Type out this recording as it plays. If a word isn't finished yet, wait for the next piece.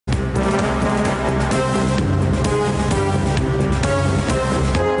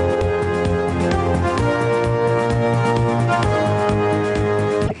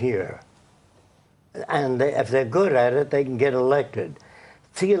And if they're good at it, they can get elected.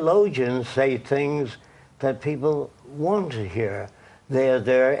 Theologians say things that people want to hear. They're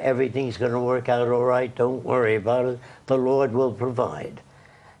there, everything's going to work out all right, don't worry about it, the Lord will provide.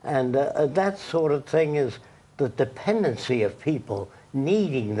 And that sort of thing is the dependency of people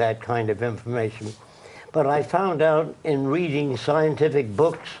needing that kind of information. But I found out in reading scientific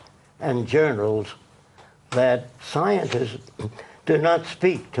books and journals that scientists do not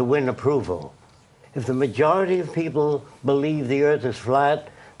speak to win approval. If the majority of people believe the earth is flat,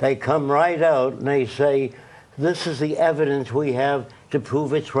 they come right out and they say, this is the evidence we have to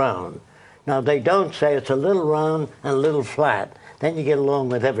prove it's round. Now, they don't say it's a little round and a little flat. Then you get along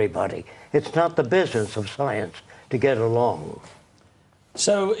with everybody. It's not the business of science to get along.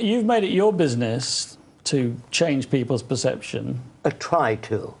 So you've made it your business to change people's perception. Try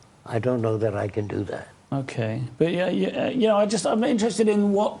to. I don't know that I can do that. Okay, but yeah, you know, I'm interested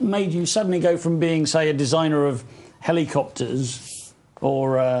in what made you suddenly go from being, say, a designer of helicopters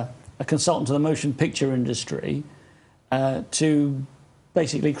or a consultant to the motion picture industry to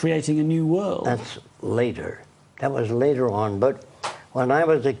basically creating a new world. That's later. That was later on. But when I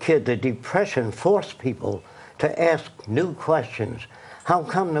was a kid, the Depression forced people to ask new questions. How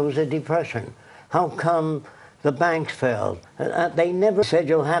come there was a depression? How come the banks failed? They never said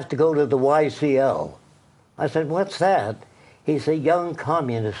you'll have to go to the YCL. I said, what's that? He said, Young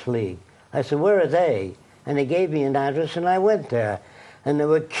Communist League. I said, where are they? And he gave me an address, and I went there. And there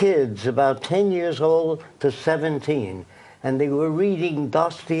were kids about 10 years old to 17, and they were reading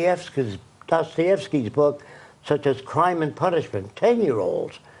Dostoevsky's book, such as Crime and Punishment,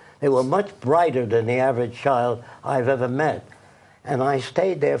 10-year-olds. They were much brighter than the average child I've ever met. And I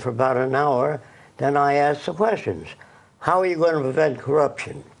stayed there for about an hour. Then I asked the questions. How are you going to prevent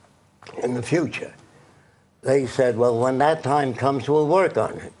corruption in the future? They said, well, when that time comes, we'll work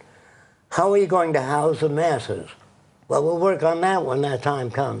on it. How are you going to house the masses? Well, we'll work on that when that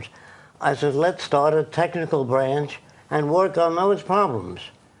time comes. I said, let's start a technical branch and work on those problems.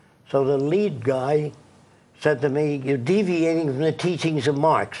 So the lead guy said to me, you're deviating from the teachings of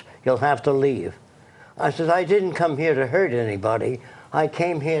Marx. You'll have to leave. I said, I didn't come here to hurt anybody. I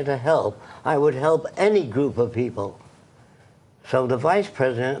came here to help. I would help any group of people. So the vice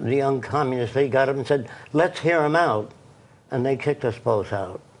president of the Young Communist League got up and said, let's hear him out. And they kicked us both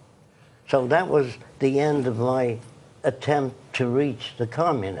out. So that was the end of my attempt to reach the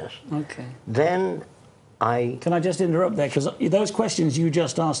communists. Okay. Then I... Can I just interrupt there? Because those questions you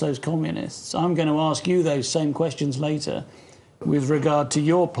just asked those communists, I'm going to ask you those same questions later with regard to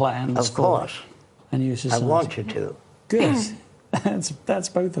your plans. Of course. A new society. I want you to. Good. That's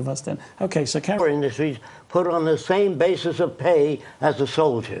both of us then. Okay, so carry industries put on the same basis of pay as the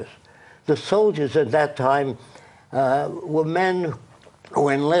soldiers. The soldiers at that time were men who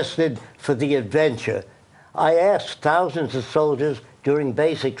enlisted for the adventure. I asked thousands of soldiers during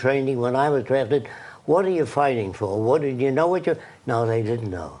basic training when I was drafted, what are you fighting for? What did you know what you... No, they didn't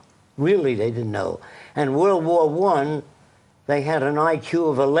know. Really, they didn't know. And World War I, they had an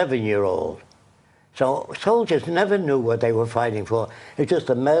IQ of 11-year-old. So soldiers never knew what they were fighting for. It's just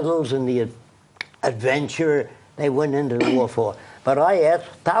the medals and the adventure they went into the war for. But I asked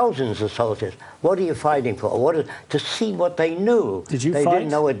thousands of soldiers, what are you fighting for? To see what they knew. Did you fight? They didn't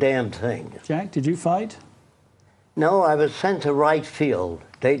know a damn thing. Jacque, did you fight? No, I was sent to Wright Field,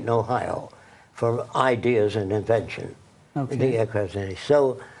 Dayton, Ohio, for ideas and invention. Okay. The aircraft industry.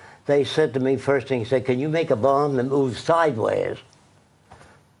 So they said to me, first thing, said, can you make a bomb that moves sideways?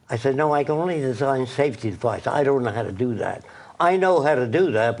 I said, no, I can only design safety devices. I don't know how to do that. I know how to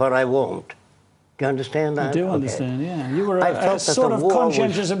do that, but I won't. Do you understand that? I do understand, yeah. You were a sort of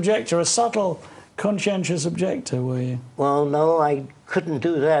conscientious objector, a subtle conscientious objector, were you? Well, no, I couldn't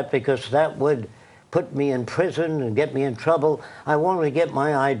do that because that would put me in prison and get me in trouble. I wanted to get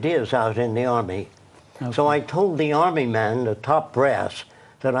my ideas out in the Army. Okay. So I told the Army men, the top brass,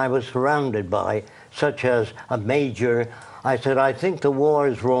 that I was surrounded by, such as a major. I said, I think the war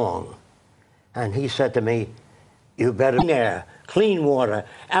is wrong. And he said to me, you better air, clean water,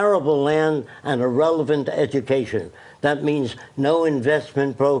 arable land, and a relevant education. That means no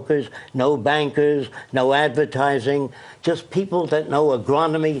investment brokers, no bankers, no advertising, just people that know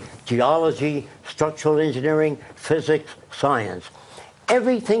agronomy, geology, structural engineering, physics, science.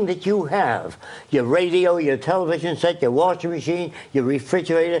 Everything that you have, your radio, your television set, your washing machine, your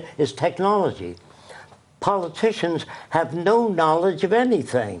refrigerator, is technology. Politicians have no knowledge of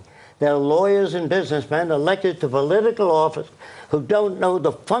anything. They're lawyers and businessmen elected to political office who don't know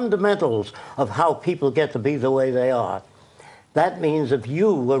the fundamentals of how people get to be the way they are. That means if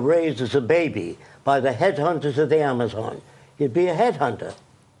you were raised as a baby by the headhunters of the Amazon, you'd be a headhunter.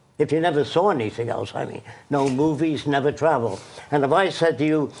 If you never saw anything else, I mean, no movies, never travel. And if I said to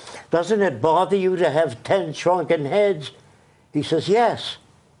you, doesn't it bother you to have 10 shrunken heads? He says, yes,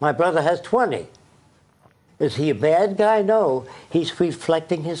 my brother has 20. Is he a bad guy? No, he's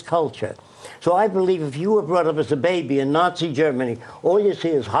reflecting his culture. So I believe if you were brought up as a baby in Nazi Germany, all you see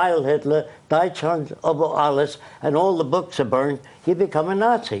is Heil Hitler, Deutschland über alles, and all the books are burned, you become a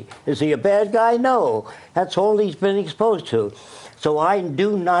Nazi. Is he a bad guy? No, that's all he's been exposed to. So I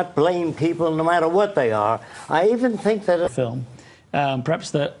do not blame people no matter what they are. I even think that a film, perhaps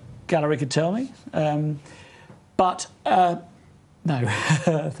the gallery could tell me, but no,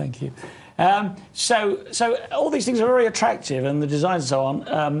 thank you. So all these things are very attractive, and the designs and so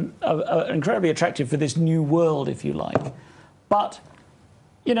on are incredibly attractive for this new world, if you like. But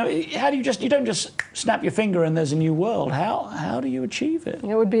you know, how do you don't just snap your finger and there's a new world? How do you achieve it?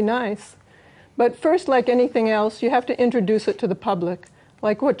 It would be nice. But first, like anything else, you have to introduce it to the public,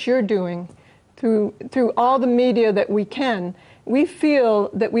 like what you're doing, through all the media that we can. We feel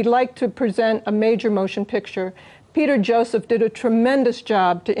that we'd like to present a major motion picture. Peter Joseph did a tremendous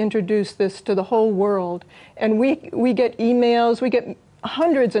job to introduce this to the whole world. And we get emails, we get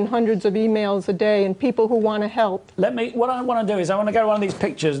hundreds and hundreds of emails a day, and people who want to help. What I want to do is I want to go to one of these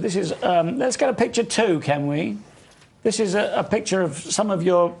pictures. This is, let's go to picture 2, can we? This is a picture of some of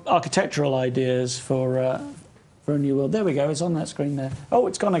your architectural ideas for a new world. There we go, it's on that screen there. Oh,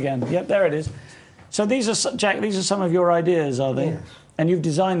 it's gone again. Yep, there it is. So these are, Jacque, these are some of your ideas, are they? Yes. And you've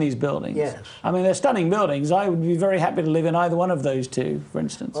designed these buildings? Yes. I mean, they're stunning buildings. I would be very happy to live in either one of those two, for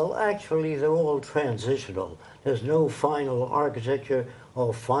instance. Well, actually, they're all transitional. There's no final architecture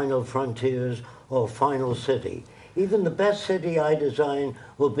or final frontiers or final city. Even the best city I design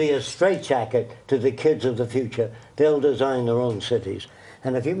will be a straitjacket to the kids of the future. They'll design their own cities.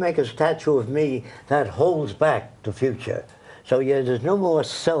 And if you make a statue of me, that holds back the future. So yeah, there's no more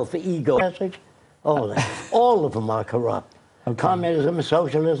self-ego message. All of them are corrupt. Okay. Communism,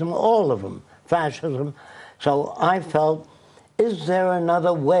 socialism, all of them. Fascism. So I felt, is there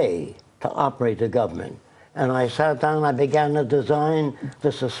another way to operate the government? And I sat down and I began to design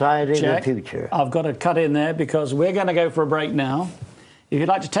the society of the future. I've got to cut in there because we're going to go for a break now. If you'd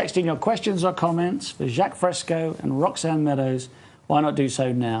like to text in your questions or comments for Jacque Fresco and Roxanne Meadows, why not do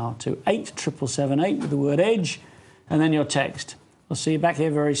so now to 87778 with the word EDGE and then your text. We'll see you back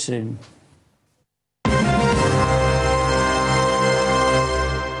here very soon.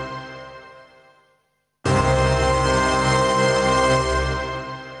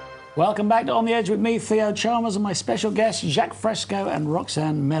 Welcome back to On the Edge with me, Theo Chalmers, and my special guests, Jacque Fresco and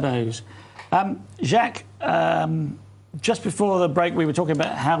Roxanne Meadows. Jacque, just before the break, we were talking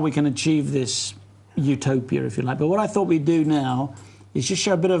about how we can achieve this utopia, if you like. But what I thought we'd do now is just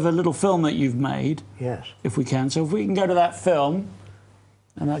show a bit of a little film that you've made. Yes. If we can. So if we can go to that film,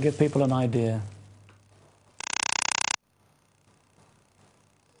 and that'll give people an idea.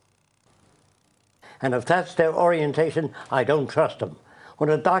 And if that's their orientation, I don't trust them. When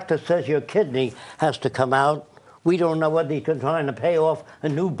a doctor says your kidney has to come out, we don't know whether you're trying to pay off a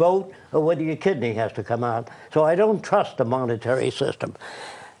new boat or whether your kidney has to come out. So I don't trust the monetary system.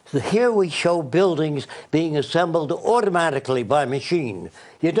 So here we show buildings being assembled automatically by machine.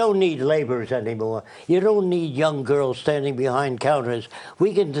 You don't need laborers anymore. You don't need young girls standing behind counters.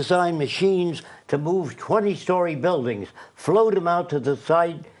 We can design machines to move 20-story buildings, float them out to the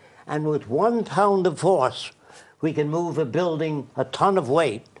site, and with 1 pound of force, we can move a building a ton of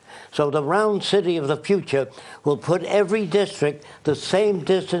weight. So the round city of the future will put every district the same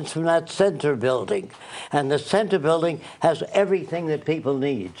distance from that center building. And the center building has everything that people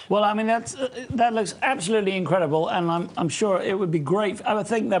need. Well, I mean, that looks absolutely incredible, and I'm sure it would be great. I would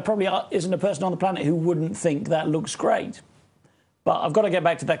think there probably isn't a person on the planet who wouldn't think that looks great. But I've got to get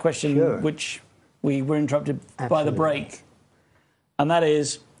back to that question, sure, which we were interrupted by the break. And that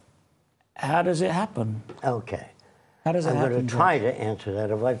is, how does it happen? Okay. How does it happen? I'm going to try to answer that.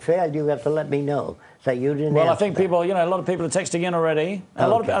 If I fail, you have to let me know that you didn't answer. Well, I think people, you know, a lot of people are texting in already. A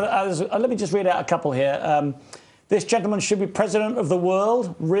lot of, let me just read out a couple here. This gentleman should be president of the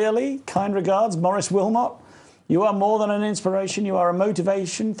world. Really? Kind regards, Morris Wilmot. You are more than an inspiration. You are a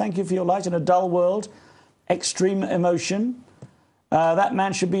motivation. Thank you for your light in a dull world. Extreme emotion. That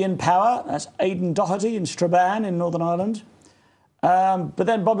man should be in power. That's Aidan Doherty in Strabane in Northern Ireland. But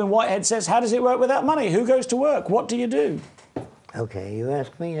then Bob in Whitehead says, how does it work without money? Who goes to work? What do you do? Okay, you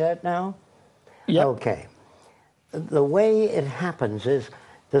ask me that now? Yep. Okay. The way it happens is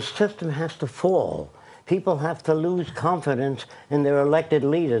the system has to fall. People have to lose confidence in their elected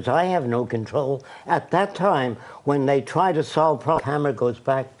leaders. I have no control. At that time, when they try to solve problems, the hammer goes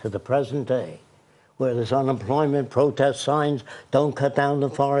back to the present day. where there's unemployment, protest signs, don't cut down the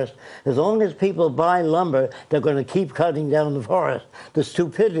forest. As long as people buy lumber, they're going to keep cutting down the forest. The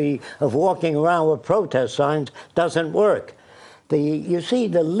stupidity of walking around with protest signs doesn't work. You see,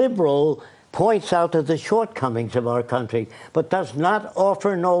 the liberal points out to the shortcomings of our country, but does not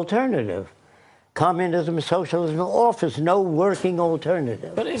offer an alternative. Communism, socialism offers no working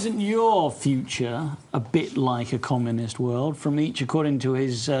alternative. But isn't your future a bit like a communist world, from each according to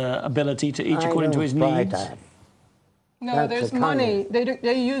his ability to each according to his needs? That. No, That's there's a money.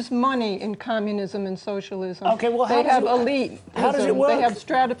 They use money in communism and socialism. Okay, well, they have elitism. How does it work? They have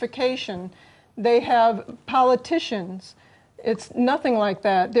stratification. They have politicians. It's nothing like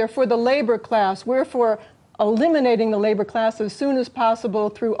that. They're for the labor class. We're for eliminating the labor class as soon as possible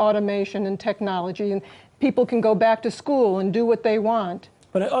through automation and technology, and people can go back to school and do what they want.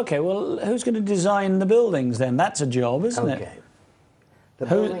 But okay, well, who's going to design the buildings then? That's a job, isn't it? Okay. The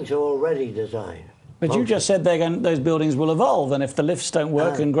buildings are already designed. But you just said those buildings will evolve, and if the lifts don't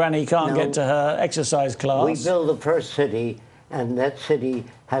work and Granny can't get to her exercise class... We build the first city, and that city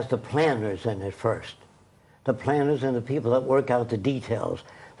has the planners in it first. The planners and the people that work out the details.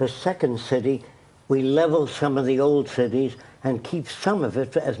 The second city, we level some of the old cities and keep some of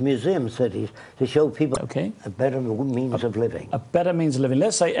it as museum cities to show people a better means of living. A better means of living.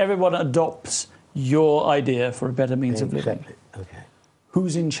 Let's say everyone adopts your idea for a better means of living. Okay.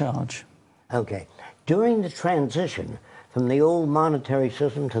 Who's in charge? Okay. During the transition from the old monetary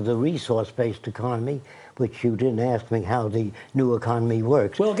system to the resource-based economy, which you didn't ask me how the new economy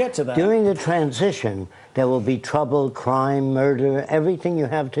works. We'll get to that. During the transition, there will be trouble, crime, murder, everything you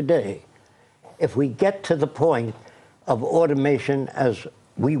have today. If we get to the point of automation as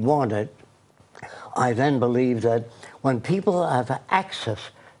we want it, I then believe that when people have access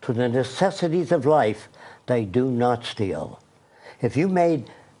to the necessities of life, they do not steal. If you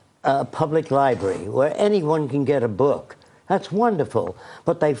made a public library where anyone can get a book, that's wonderful.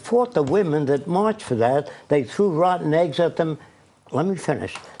 But they fought the women that marched for that. They threw rotten eggs at them. Let me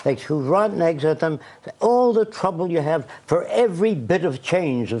finish. They threw rotten eggs at them. All the trouble you have for every bit of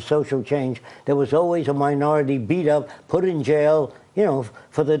change, of social change, there was always a minority beat up, put in jail, you know,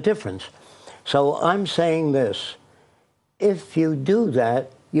 for the difference. So I'm saying this. If you do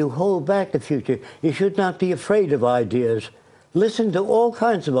that, you hold back the future. You should not be afraid of ideas. Listen to all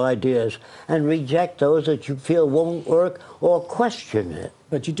kinds of ideas and reject those that you feel won't work or question it.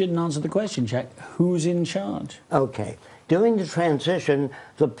 But you didn't answer the question, Jacque. Who's in charge? Okay. During the transition,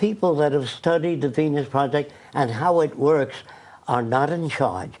 the people that have studied the Venus Project and how it works are not in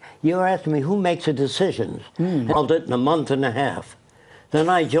charge. You're asking me who makes the decisions. I held it in a month and a half. Then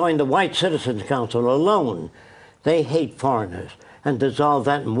I joined the White Citizens Council alone. They hate foreigners and dissolved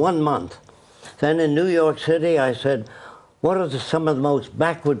that in 1 month. Then in New York City, I said, what are some of the most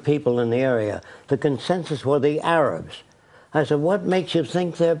backward people in the area? The consensus were the Arabs. I said, what makes you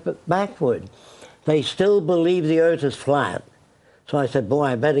think they're backward? They still believe the earth is flat. So I said, boy,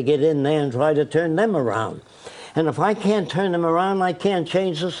 I better get in there and try to turn them around. And if I can't turn them around, I can't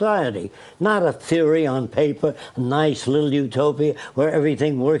change society. Not a theory on paper, a nice little utopia where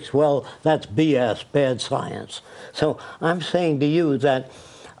everything works well. That's BS, bad science. So I'm saying to you that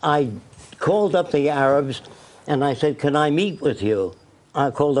I called up the Arabs and I said, can I meet with you? I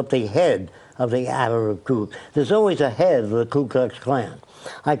called up the head of the Arab group. There's always a head of the Ku Klux Klan.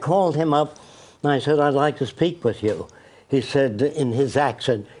 I called him up and I said, I'd like to speak with you. He said in his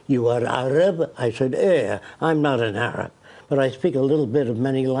accent, you are Arab? I said, I'm not an Arab, but I speak a little bit of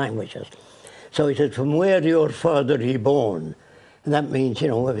many languages. So he said, from where your father he born? And that means, you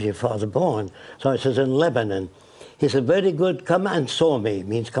know, where was your father born? So I said, in Lebanon. He said, very good, come and saw me,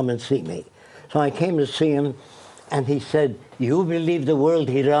 means come and see me. So I came to see him, and he said, you believe the world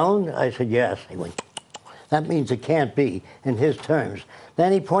he round? I said, yes. He went, that means it can't be, in his terms.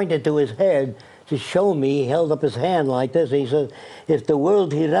 Then he pointed to his head to show me. He held up his hand like this. He said, if the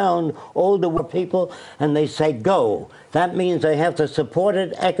world he round, all the people, and they say go. That means they have to support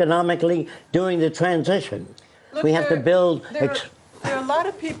it economically during the transition. Look, we have to build... There are a lot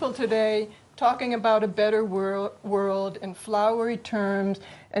of people today talking about a better world in flowery terms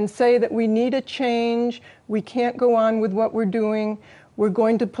and say that we need a change, we can't go on with what we're doing, we're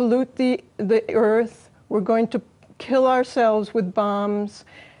going to pollute the earth, we're going to kill ourselves with bombs,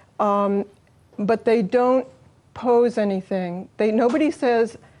 but they don't pose anything. Nobody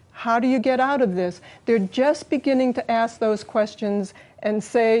says, how do you get out of this? They're just beginning to ask those questions and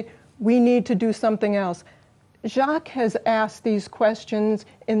say, we need to do something else. Jacque has asked these questions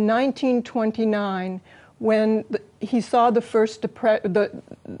in 1929 when he saw the first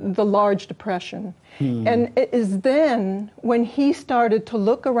the large depression. And it is then when he started to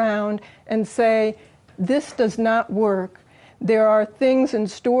look around and say, this does not work. There are things in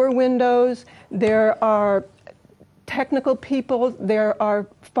store windows, there are technical people, there are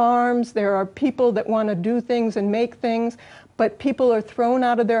farms, there are people that want to do things and make things, but people are thrown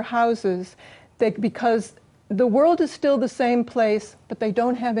out of their houses because the world is still the same place, but they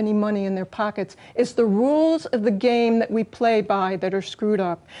don't have any money in their pockets. It's the rules of the game that we play by that are screwed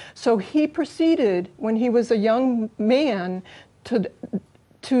up. So he proceeded, when he was a young man,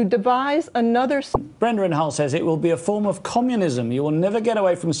 to devise another... Brenda in Hull says it will be a form of communism. You will never get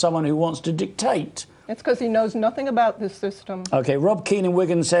away from someone who wants to dictate. It's because he knows nothing about this system. OK, Rob Keane in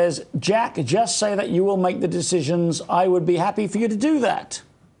Wigan says, Jacque, just say that you will make the decisions. I would be happy for you to do that.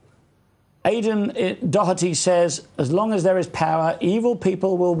 Aidan Doherty says, as long as there is power, evil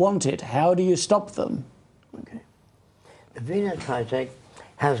people will want it. How do you stop them? Okay. The Vienna Project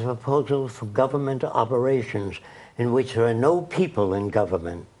has a proposal for government operations in which there are no people in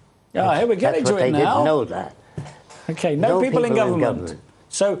government. Ah, here we're getting to it now. They didn't know that. OK, no people in government.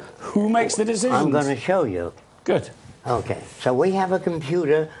 So who makes the decisions? I'm going to show you. Good. Okay, so we have a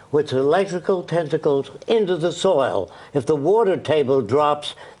computer with electrical tentacles into the soil. If the water table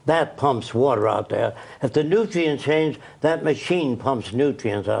drops, that pumps water out there. If the nutrients change, that machine pumps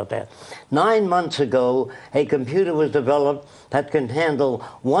nutrients out there. 9 months ago, a computer was developed that can handle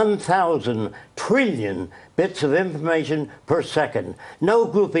 1,000 trillion bits of information per second. No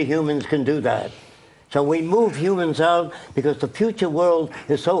group of humans can do that. So we move humans out because the future world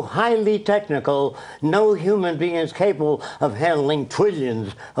is so highly technical, no human being is capable of handling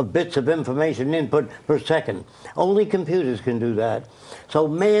trillions of bits of information input per second. Only computers can do that. So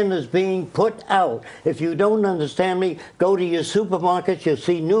man is being put out. If you don't understand me, go to your supermarkets, you'll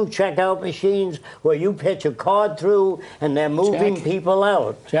see new checkout machines where you put your card through and they're moving people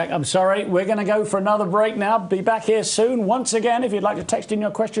out. Jacque, I'm sorry, we're going to go for another break now. Be back here soon. Once again, if you'd like to text in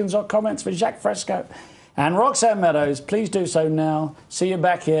your questions or comments for Jacque Fresco and Roxanne Meadows, please do so now. See you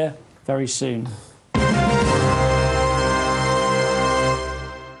back here very soon.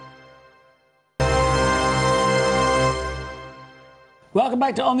 Welcome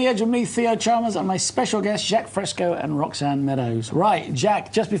back to On the Edge with me, Theo Chalmers, and my special guests, Jacque Fresco and Roxanne Meadows. Right,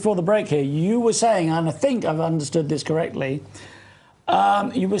 Jacque, just before the break here, you were saying, and I think I've understood this correctly,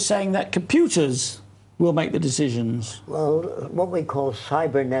 you were saying that computers will make the decisions. Well, what we call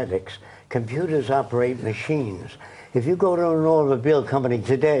cybernetics. Computers operate machines. If you go to an automobile company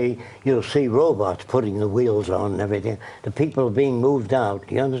today, you'll see robots putting the wheels on and everything. The people are being moved out.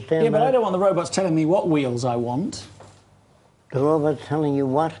 Do you understand that? Yeah, but I don't want the robots telling me what wheels I want. The robots telling you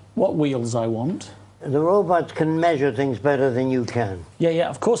what? What wheels I want. The robots can measure things better than you can. Yeah,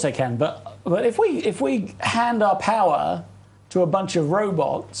 of course they can. But if we hand our power to a bunch of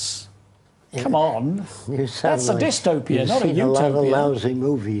robots, come on, that's a dystopia, not a utopia. You've seen a lot of lousy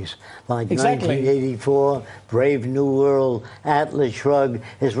movies, like 1984, Brave New World, Atlas Shrugged,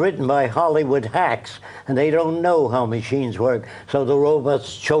 is written by Hollywood hacks, and they don't know how machines work, so the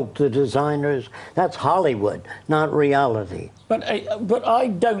robots choke the designers. That's Hollywood, not reality. But I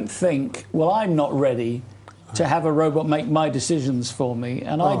don't think, well, I'm not ready to have a robot make my decisions for me,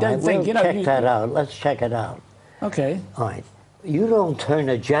 and I don't think, you know... Check that out. Let's check it out. Okay. All right. You don't turn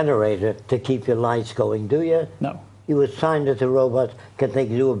a generator to keep your lights going, do you? No. You assign it to robots because they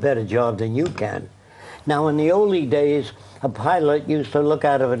can do a better job than you can. Now, in the early days, a pilot used to look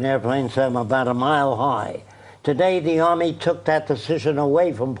out of an airplane some about a mile high. Today, the Army took that decision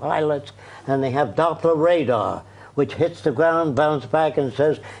away from pilots, and they have Doppler radar, which hits the ground, bounces back, and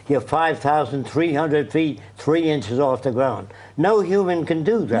says you're 5,300 feet, 3 inches off the ground. No human can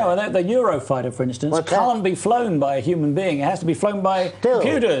do that. No, the Eurofighter, for instance, can't be flown by a human being. It has to be flown by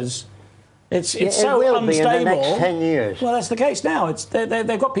computers. It's so will unstable. Be in the next 10 years. Well, that's the case now.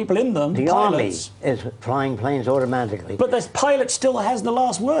 They've got people in them. The pilots. Army is flying planes automatically. But the pilot still has the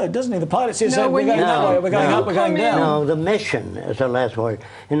last word, doesn't he? The pilot says, we're going that way, we're going up, we're going down. No, the mission is the last word.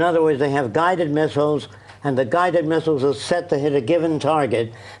 In other words, they have guided missiles, and the guided missiles are set to hit a given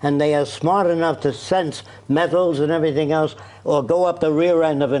target, and they are smart enough to sense metals and everything else, or go up the rear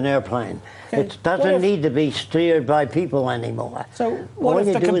end of an airplane. Okay. It doesn't need to be steered by people anymore. So what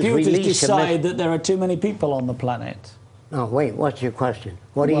if the computers decide that there are too many people on the planet? Oh, wait, what's your question?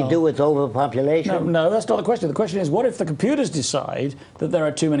 What do you do with overpopulation? No, that's not the question. The question is, what if the computers decide that there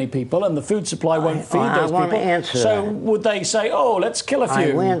are too many people and the food supply won't feed those people? I want to answer that. So would they say, oh, let's kill a few?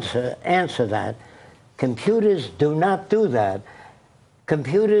 I will answer that. Computers do not do that.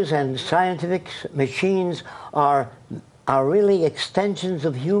 Computers and scientific machines are really extensions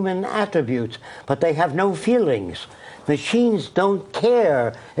of human attributes, but they have no feelings. Machines don't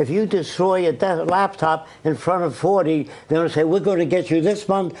care if you destroy a laptop in front of 40. They're going to say, we're going to get you this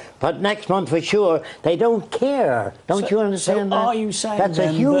month, but next month for sure. They don't care. Don't you understand that? Are you saying that's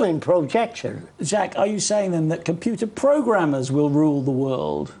a human projection? Jacque, are you saying then that computer programmers will rule the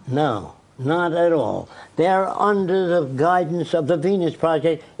world? No, not at all. They're under the guidance of the Venus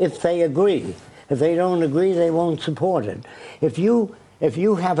Project if they agree. If they don't agree, they won't support it. If you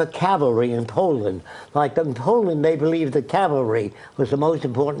have a cavalry in Poland, like in Poland they believed the cavalry was the most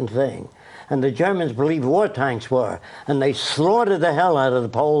important thing. And the Germans believed war tanks were. And they slaughtered the hell out of the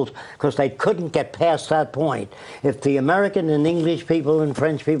Poles because they couldn't get past that point. If the American and English people and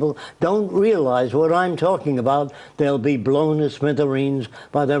French people don't realize what I'm talking about, they'll be blown to smithereens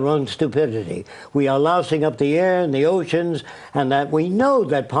by their own stupidity. We are lousing up the air and the oceans, and that we know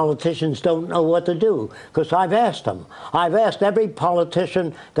that politicians don't know what to do, because I've asked them. I've asked every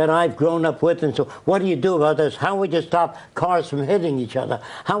politician that I've grown up with, and so, what do you do about this? How would you stop cars from hitting each other?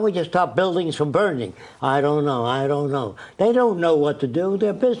 How would you stop buildings from burning? I don't know. I don't know. They don't know what to do.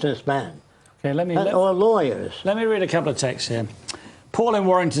 They're businessmen. Okay, or lawyers. Let me read a couple of texts here. Paul in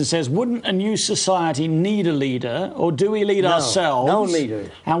Warrington says, wouldn't a new society need a leader, or do we lead ourselves? No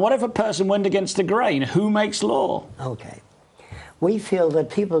leaders. And what if a person went against the grain? Who makes law? Okay. We feel that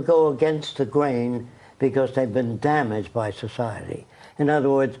people go against the grain because they've been damaged by society. In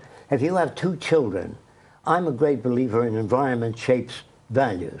other words, if you have two children, I'm a great believer in environment shapes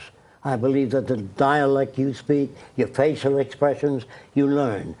values. I believe that the dialect you speak, your facial expressions, you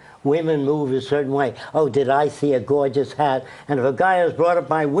learn. Women move a certain way. Oh, did I see a gorgeous hat? And if a guy is brought up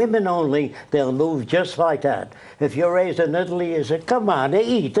by women only, they'll move just like that. If you're raised in Italy, you say, come on,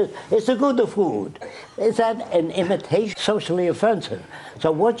 eat. It's a good food. Is that an imitation? Socially offensive.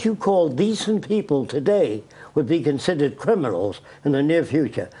 So what you call decent people today would be considered criminals in the near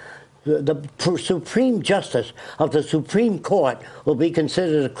future. The Supreme Justice of the Supreme Court will be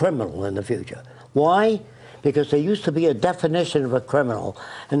considered a criminal in the future. Why? Because there used to be a definition of a criminal,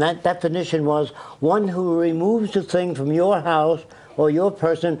 and that definition was one who removes the thing from your house or your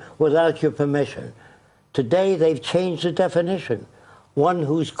person without your permission. Today they've changed the definition. One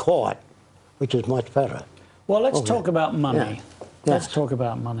who's caught, which is much better. Well, let's talk about money. Yeah. Let's Yes. talk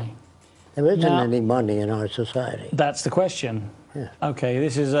about money. There isn't any money in our society. That's the question. Yeah. Okay,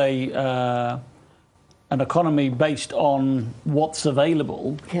 this is an economy based on what's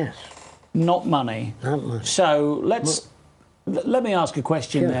available, Yes. not money. Not money. So let me ask a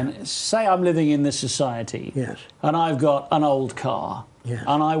question then. Say I'm living in this society, Yes. and I've got an old car, Yes.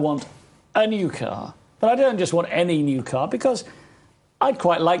 and I want a new car. But I don't just want any new car, because I'd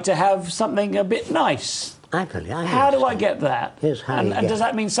quite like to have something a bit nice. How do I get that? Here's how you and get does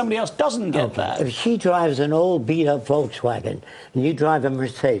that mean somebody else doesn't get that? If she drives an old beat-up Volkswagen and you drive a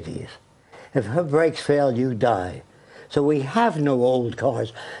Mercedes, if her brakes fail, you die. So we have no old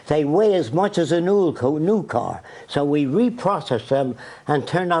cars. They weigh as much as a new car. So we reprocess them and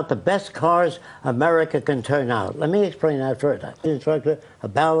turn out the best cars America can turn out. Let me explain that further. Instructor, a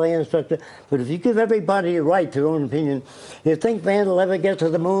ballet instructor. But if you give everybody a right to their own opinion, you think man will ever get to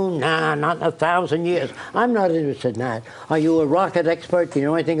the moon? Nah, not in 1,000 years. I'm not interested in that. Are you a rocket expert? Do you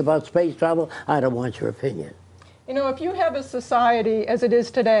know anything about space travel? I don't want your opinion. You know, if you have a society as it is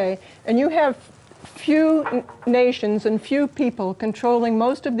today, and you have few nations and few people controlling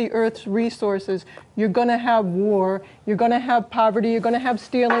most of the Earth's resources, you're going to have war, you're going to have poverty, you're going to have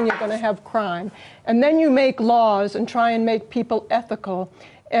stealing, you're going to have crime. And then you make laws and try and make people ethical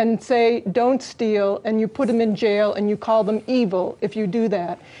and say, don't steal, and you put them in jail and you call them evil if you do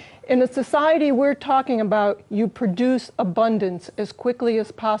that. In a society we're talking about, you produce abundance as quickly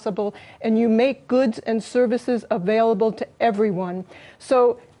as possible, and you make goods and services available to everyone.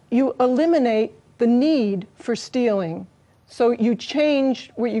 So you eliminate the need for stealing. So you change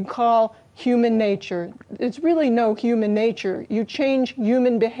what you call human nature. It's really no human nature. You change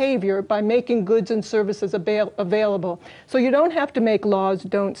human behavior by making goods and services available. So you don't have to make laws,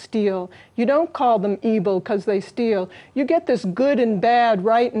 don't steal. You don't call them evil because they steal. You get this good and bad,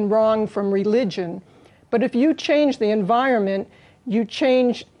 right and wrong from religion. But if you change the environment, you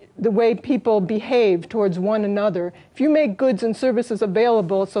change the way people behave towards one another. If you make goods and services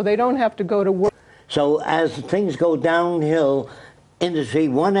available so they don't have to go to work. So as things go downhill, industry,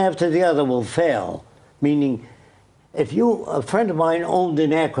 one after the other, will fail. Meaning, a friend of mine owned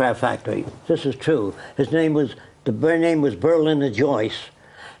an aircraft factory. This is true. The name was Berliner Joyce.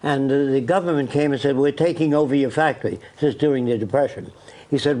 And the government came and said, we're taking over your factory. This is during the Depression.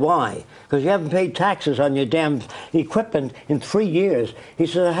 He said, why? Because you haven't paid taxes on your damn equipment in 3 years. He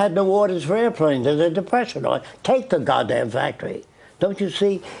said, I had no orders for airplanes. There's a depression. Take the goddamn factory. Don't you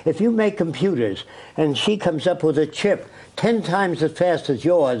see? If you make computers and she comes up with a chip 10 times as fast as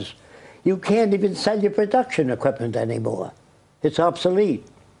yours, you can't even sell your production equipment anymore. It's obsolete.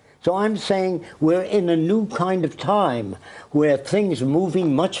 So I'm saying we're in a new kind of time where things are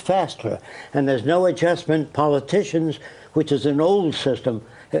moving much faster and there's no adjustment. Politicians, which is an old system,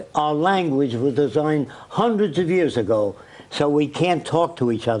 our language was designed hundreds of years ago, so we can't talk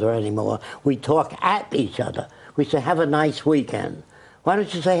to each other anymore. We talk at each other. We say, have a nice weekend. Why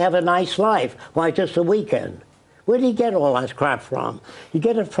don't you say, have a nice life? Why just a weekend? Where do you get all that crap from? You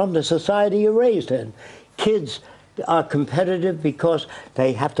get it from the society you're raised in. Kids are competitive because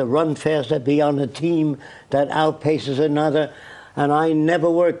they have to run faster, be on a team that outpaces another, and I never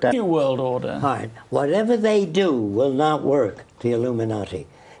worked that. New world order. All right. Whatever they do will not work, the Illuminati,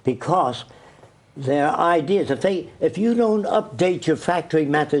 because their ideas, if you don't update your factory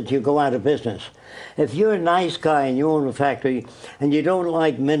methods, you go out of business. If you're a nice guy and you own a factory and you don't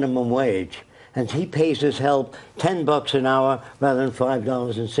like minimum wage, and he pays his help $10 an hour rather than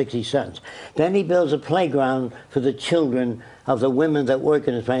 $5.60. Then he builds a playground for the children of the women that work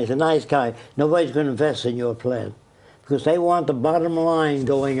in his plant. He's a nice guy. Nobody's going to invest in your plant because they want the bottom line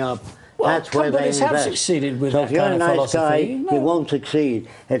going up. Well, that's where they invest. Companies have succeeded with so that if you're kind a of nice philosophy. guy, you won't succeed.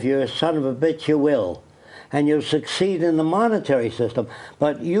 If you're a son of a bitch, you will. And you'll succeed in the monetary system,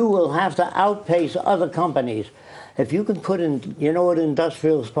 but you will have to outpace other companies. If you can put in, you know what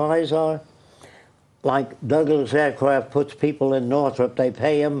industrial spies are? Like Douglas Aircraft puts people in Northrop, they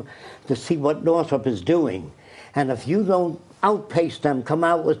pay them to see what Northrop is doing. And if you don't outpace them, come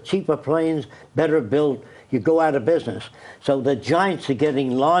out with cheaper planes, better built, you go out of business. So the giants are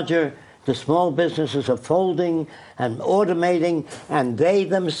getting larger, the small businesses are folding and automating, and they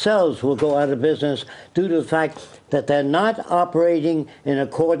themselves will go out of business due to the fact that they're not operating in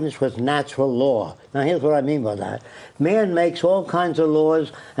accordance with natural law. Now here's what I mean by that. Man makes all kinds of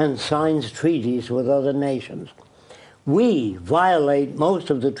laws and signs treaties with other nations. We violate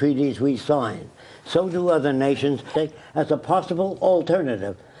most of the treaties we sign. So do other nations as a possible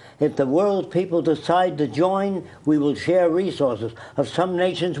alternative. If the world's people decide to join, we will share resources. If some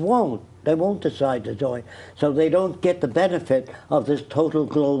nations won't, they won't decide to join. So they don't get the benefit of this total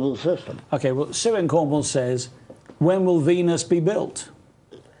global system. Okay, well, Sue in Cornwall says, when will Venus be built?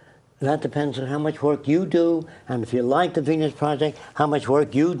 That depends on how much work you do, and if you like the Venus Project, how much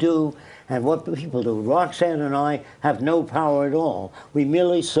work you do, and what people do. Roxanne and I have no power at all. We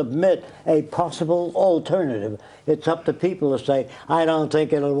merely submit a possible alternative. It's up to people to say, I don't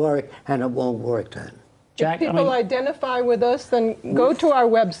think it'll work, and it won't work then. Jacque, If people identify with us, then go to our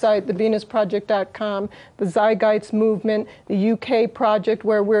website, thevenusproject.com, the Zeitgeist Movement, the UK project,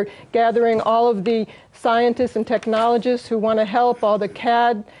 where we're gathering all of the scientists and technologists who want to help, all the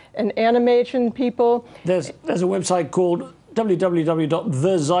CAD and animation people. There's a website called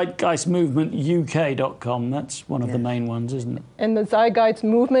www.thezeitgeistmovementuk.com. That's one of the main ones, isn't it? And the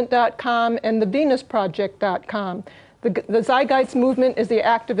zeitgeistmovement.com and the venusproject.com. The Zeitgeist Movement is the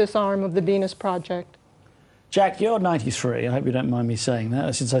activist arm of the Venus Project. Jacque, you're 93. I hope you don't mind me saying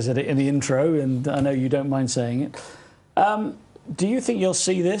that, since I said it in the intro, and I know you don't mind saying it. Do you think you'll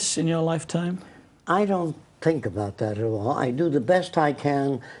see this in your lifetime? I don't think about that at all. I do the best I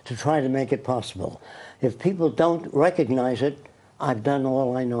can to try to make it possible. If people don't recognize it, I've done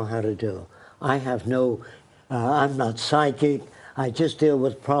all I know how to do. I have no, I'm not psychic. I just deal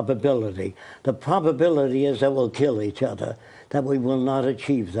with probability. The probability is that we'll kill each other, that we will not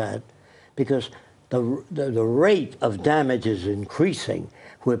achieve that, because the rate of damage is increasing.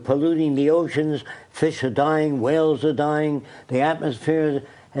 We're polluting the oceans, fish are dying, whales are dying, the atmosphere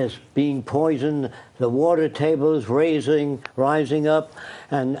is being poisoned, the water table is rising up,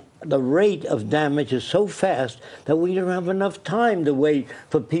 and the rate of damage is so fast that we don't have enough time to wait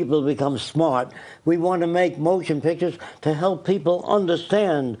for people to become smart. We want to make motion pictures to help people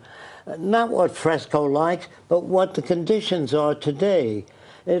understand not what Fresco likes, but what the conditions are today.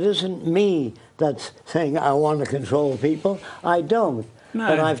 It isn't me that's saying I want to control people. I don't. No.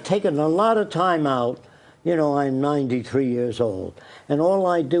 But I've taken a lot of time out. You know, I'm 93 years old, and all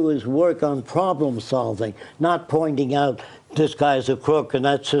I do is work on problem solving, not pointing out this guy's a crook and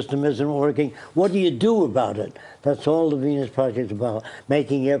that system isn't working. What do you do about it? That's all the Venus Project is about.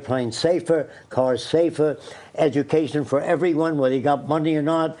 Making airplanes safer, cars safer, education for everyone, whether you got money or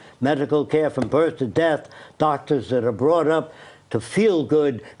not, medical care from birth to death, doctors that are brought up to feel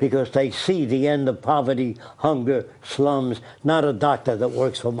good because they see the end of poverty, hunger, slums, not a doctor that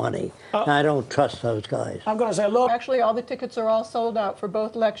works for money. I don't trust those guys. I'm going to say, look. Actually, all the tickets are all sold out for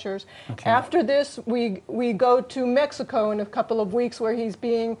both lectures. Okay. After this, we go to Mexico in a couple of weeks where he's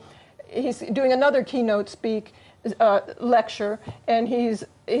doing another keynote speak lecture, and he's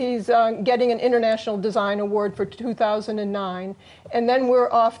getting an International Design Award for 2009. And then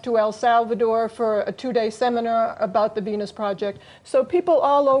we're off to El Salvador for a 2-day seminar about the Venus Project. So people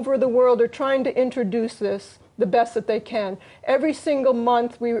all over the world are trying to introduce this the best that they can. Every single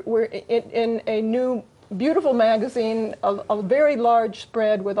month we're in a new beautiful magazine, a very large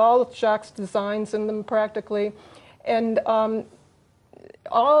spread with all of Jacque's designs in them practically. And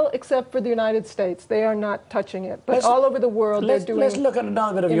all except for the United States. They are not touching it. But all over the world, they're doing Let's look at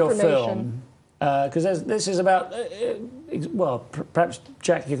another bit of your film. Because this is about, well, perhaps,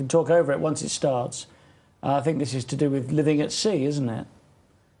 Jacque, you can talk over it once it starts. I think this is to do with living at sea, isn't it?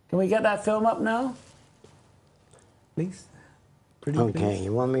 Can we get that film up now? Please? Okay, please.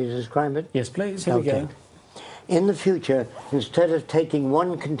 You want me to describe it? Yes, please. Here we go. In the future, instead of taking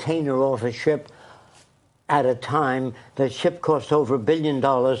one container off a ship at a time, the ship costs over $1 billion.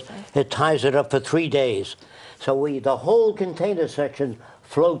 It ties it up for 3 days. So the whole container section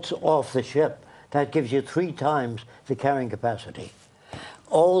floats off the ship. That gives you 3 times the carrying capacity.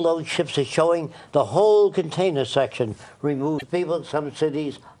 All those ships are showing the whole container section removes people, some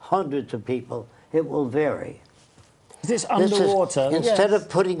cities, hundreds of people. It will vary. Is this underwater? Instead of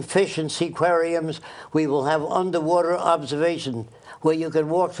putting fish in seaquariums, we will have underwater observation where you can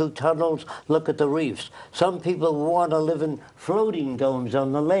walk through tunnels, look at the reefs. Some people want to live in floating domes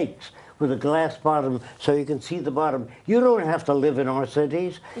on the lakes with a glass bottom so you can see the bottom. You don't have to live in our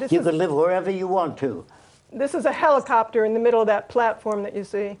cities. You can live wherever you want to. This is a helicopter in the middle of that platform that you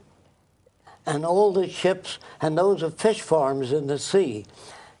see. And all the ships, and those are fish farms in the sea.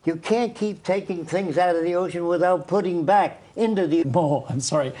 You can't keep taking things out of the ocean without putting back into the... More, I'm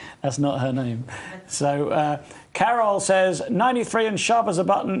sorry, that's not her name. So, Carol says, 93 and sharp as a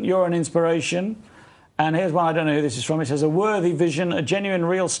button, you're an inspiration. And here's one, I don't know who this is from. It says, a worthy vision, a genuine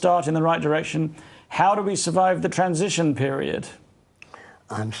real start in the right direction. How do we survive the transition period?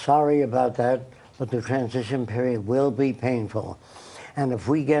 I'm sorry about that, but the transition period will be painful. And if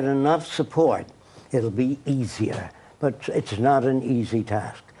we get enough support, it'll be easier. But it's not an easy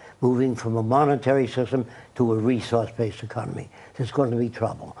task. Moving from a monetary system to a resource-based economy. There's going to be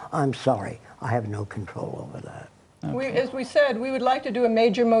trouble. I'm sorry. I have no control over that. Okay. As we said, we would like to do a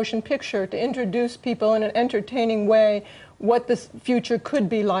major motion picture to introduce people in an entertaining way what this future could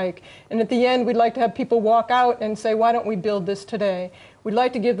be like. And at the end, we'd like to have people walk out and say, why don't we build this today? We'd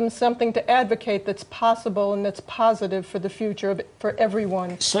like to give them something to advocate that's possible and that's positive for the future for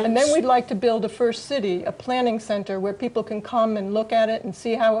everyone. And then we'd like to build a first city, a planning center where people can come and look at it and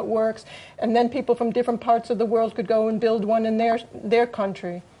see how it works. And then people from different parts of the world could go and build one in their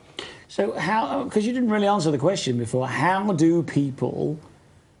country. So how, because you didn't really answer the question before, how do people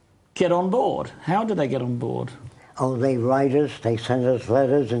get on board? How do they get on board? Oh, they write us, they send us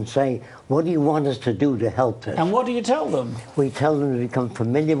letters and say, what do you want us to do to help this? And what do you tell them? We tell them to become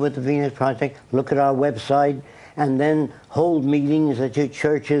familiar with the Venus Project, look at our website, and then hold meetings at your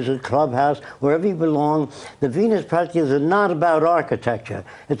churches or clubhouse, wherever you belong. The Venus Project is not about architecture.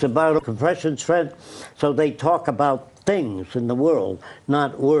 It's about compression strength, so they talk about things in the world,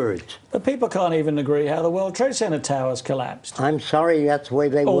 not words. But people can't even agree how the World Trade Center towers collapsed. I'm sorry, that's the way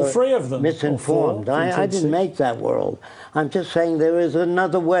they were. All 3 of them. Misinformed. I didn't make that world. I'm just saying there is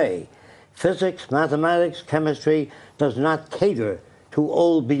another way. Physics, mathematics, chemistry does not cater to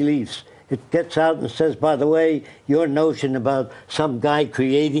old beliefs. It gets out and says, by the way, your notion about some guy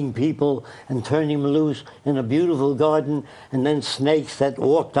creating people and turning them loose in a beautiful garden, and then snakes that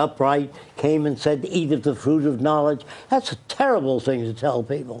walked upright came and said, eat of the fruit of knowledge. That's a terrible thing to tell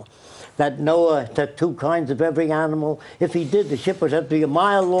people. That Noah took 2 kinds of every animal. If he did, the ship would have to be a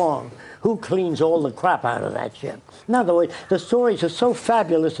mile long. Who cleans all the crap out of that ship? In other words, the stories are so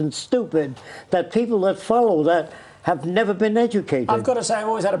fabulous and stupid that people that follow that have never been educated. I've got to say, I've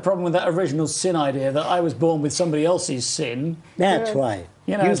always had a problem with that original sin idea, that I was born with somebody else's sin. That's right.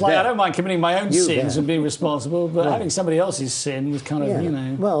 You know, it's like, I don't mind committing my own sins and being responsible, but having somebody else's sin was kind of, you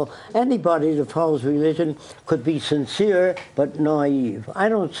know... Well, anybody that follows religion could be sincere but naive. I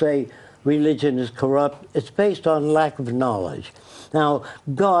don't say religion is corrupt. It's based on lack of knowledge. Now,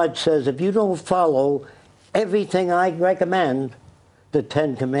 God says if you don't follow everything I recommend, the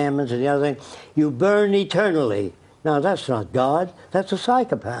 10 Commandments and the other thing, you burn eternally. Now, that's not God. That's a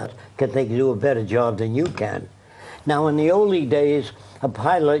psychopath. They can do a better job than you can. Now, in the early days, a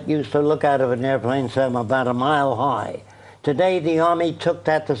pilot used to look out of an airplane, say, I'm about a mile high. Today, the Army took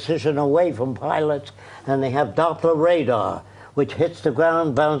that decision away from pilots, and they have Doppler radar, which hits the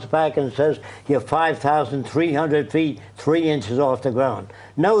ground, bounces back, and says, you're 5,300 feet, 3 inches off the ground.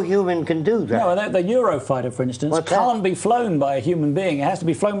 No human can do that. No, the Eurofighter, for instance, can't be flown by a human being. It has to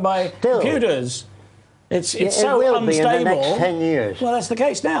be flown by computers. It's it so will unstable. be in the next 10 years. Well, that's the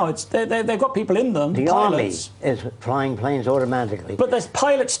case now. They've got people in them. The pilots. Army is flying planes automatically. But the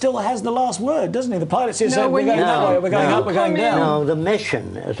pilot still has the last word, doesn't he? The pilot says, No, we're going that way, we're going up, we're going down. No, the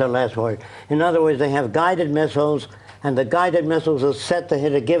mission is the last word. In other words, they have guided missiles, and the guided missiles are set to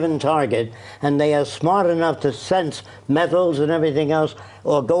hit a given target, and they are smart enough to sense metals and everything else,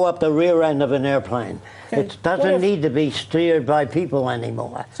 or go up the rear end of an airplane. Okay. It doesn't need to be steered by people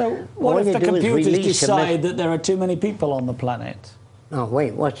anymore. So what if the computers decide that that there are too many people on the planet? Oh,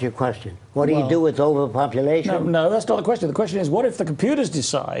 wait, what's your question? What do you do with overpopulation? No, that's not the question. The question is, what if the computers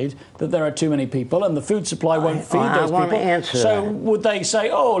decide that there are too many people and the food supply won't feed those people? I want to answer that. So would they say,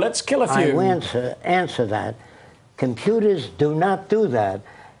 oh, let's kill a few? I will answer that. Computers do not do that.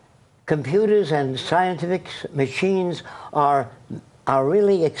 Computers and scientific machines are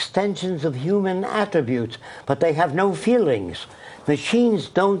really extensions of human attributes, but they have no feelings. Machines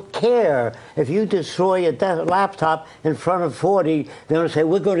don't care if you destroy a laptop in front of 40. They're going to say,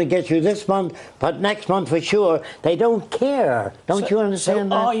 we're going to get you this month, but next month for sure. They don't care. Don't you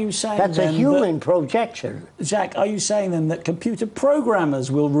understand that? Are you saying that's a human projection? Jacque, are you saying then that computer programmers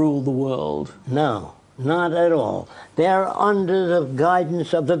will rule the world? No, not at all. They're under the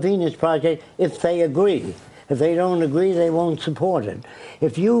guidance of the Venus Project if they agree. If they don't agree, they won't support it.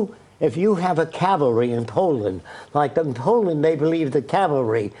 If you have a cavalry in Poland, like in Poland, they believed the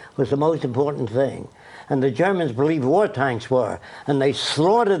cavalry was the most important thing. And the Germans believed war tanks were. And they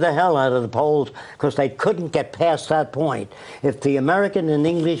slaughtered the hell out of the Poles because they couldn't get past that point. If the American and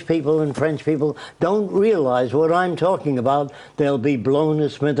English people and French people don't realize what I'm talking about, they'll be blown to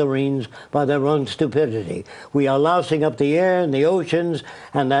smithereens by their own stupidity. We are lousing up the air and the oceans,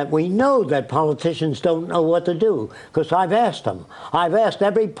 and that we know that politicians don't know what to do, because I've asked them. I've asked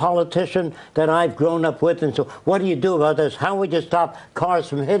every politician that I've grown up with, and so, what do you do about this? How would you stop cars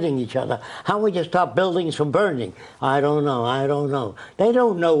from hitting each other? How would you stop buildings from burning? I don't know. I don't know. They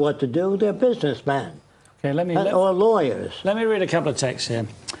don't know what to do. They're businessmen. Okay, or lawyers. Let me read a couple of texts here.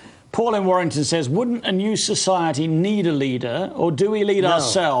 Paul in Warrington says, wouldn't a new society need a leader, or do we lead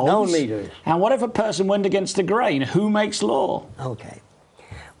ourselves? No leaders. And what if a person went against the grain? Who makes law? Okay.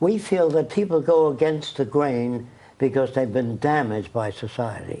 We feel that people go against the grain because they've been damaged by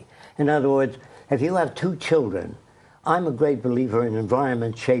society. In other words, if you have two children, I'm a great believer in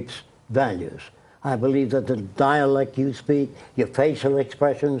environment shapes values. I believe that the dialect you speak, your facial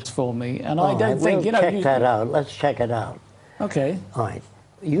expressions... For me, and I don't think, we'll check that out. Let's check it out. Okay. All right.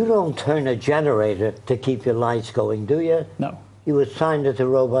 You don't turn a generator to keep your lights going, do you? No. You assign it to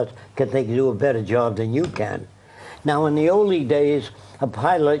robots because they can do a better job than you can. Now, in the early days, a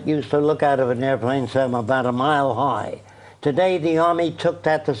pilot used to look out of an airplane, say, I'm about a mile high. Today, the Army took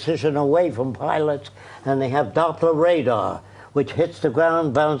that decision away from pilots, and they have Doppler radar, which hits the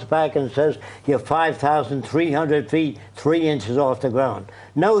ground, bounces back, and says you're 5,300 feet, 3 inches off the ground.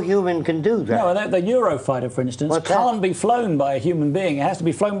 No human can do that. No, the Eurofighter, for instance, can't be flown by a human being. It has to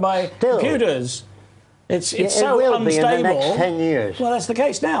be flown by computers. It's so will unstable. Be in the next 10 years. Well, that's the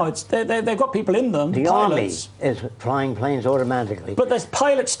case now. They've got people in them. The pilots. Army is flying planes automatically. But the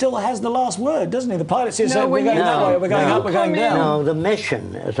pilot still has the last word, doesn't he? The pilot says, we're going that way, we're going up, we're going down. No, the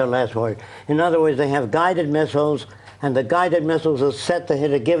mission is the last word. In other words, they have guided missiles, and the guided missiles are set to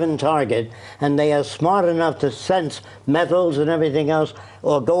hit a given target, and they are smart enough to sense metals and everything else,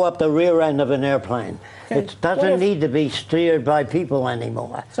 or go up the rear end of an airplane. Okay. It doesn't need to be steered by people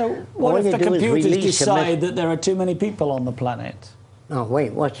anymore. So what if the computers decide that there are too many people on the planet? Oh,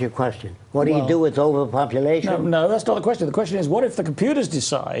 wait, what's your question? What do you do with overpopulation? No, that's not the question. The question is, what if the computers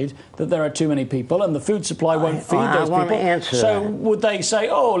decide that there are too many people and the food supply won't feed those people? I want to answer that. So would they say,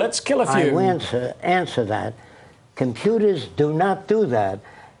 oh, let's kill a few? I will answer that. Computers do not do that.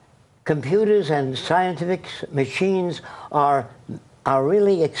 Computers and scientific machines are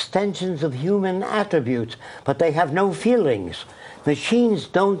really extensions of human attributes, but they have no feelings. Machines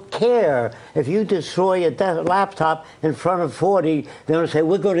don't care if you destroy a laptop in front of 40. They're going to say,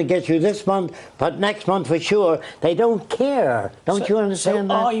 we're going to get you this month, but next month for sure. They don't care. Don't you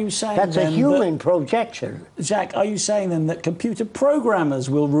understand that? Are you saying that's a human projection? Jacque, are you saying then that computer programmers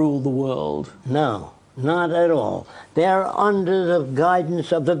will rule the world? No. Not at all. They're under the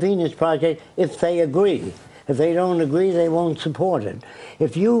guidance of the Venus Project if they agree. If they don't agree, they won't support it.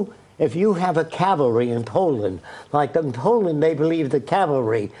 If you If you have a cavalry in Poland, like in Poland they believed the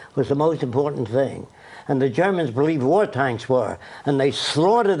cavalry was the most important thing. And the Germans believed war tanks were. And they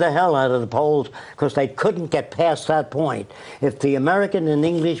slaughtered the hell out of the Poles because they couldn't get past that point. If the American and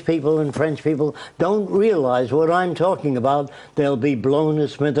English people and French people don't realize what I'm talking about, they'll be blown to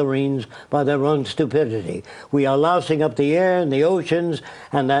smithereens by their own stupidity. We are lousing up the air and the oceans,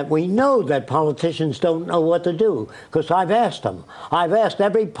 and that we know that politicians don't know what to do, because I've asked them. I've asked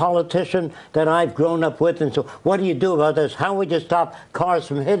every politician that I've grown up with, and so, what do you do about this? How would you stop cars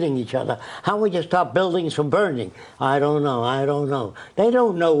from hitting each other? How would you stop buildings from burning? I don't know. I don't know. They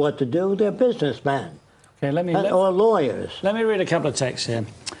don't know what to do. They're businessmen. Okay, or lawyers. Let me read a couple of texts here.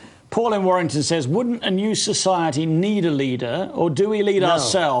 Paul in Warrington says, wouldn't a new society need a leader, or do we lead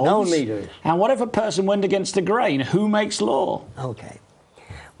ourselves? No leaders. And what if a person went against the grain? Who makes law? Okay.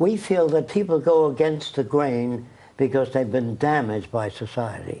 We feel that people go against the grain because they've been damaged by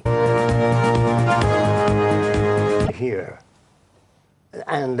society. Here.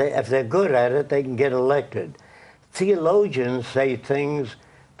 And if they're good at it, they can get elected. Theologians say things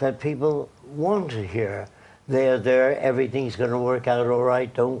that people want to hear. They're there, everything's going to work out all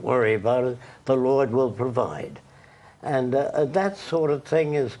right, don't worry about it, the Lord will provide. And that sort of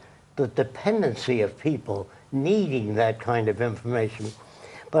thing is the dependency of people needing that kind of information.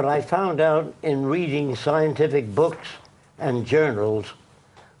 But I found out in reading scientific books and journals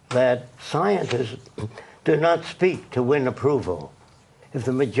that scientists do not speak to win approval. If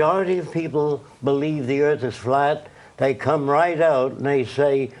the majority of people believe the earth is flat, they come right out and they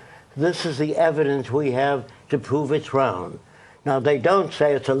say, this is the evidence we have to prove it's round. Now, they don't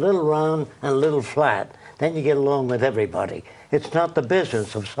say it's a little round and a little flat. Then you get along with everybody. It's not the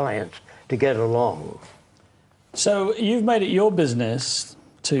business of science to get along. So you've made it your business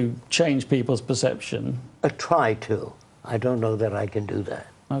to change people's perception. Try to. I don't know that I can do that.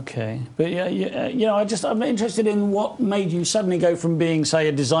 Okay, but yeah, you know, I'm interested in what made you suddenly go from being, say,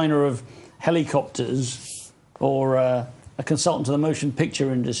 a designer of helicopters or a consultant to the motion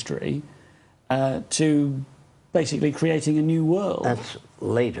picture industry to basically creating a new world. That's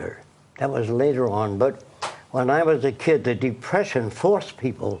later. That was later on. But when I was a kid, the Depression forced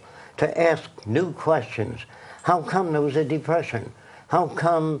people to ask new questions. How come there was a depression? How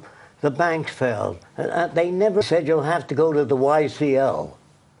come the banks failed? They never said you'll have to go to the YCL.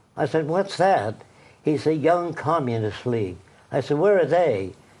 I said, what's that? He said, Young Communist League. I said, where are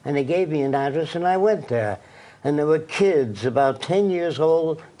they? And he gave me an address, and I went there. And there were kids about 10 years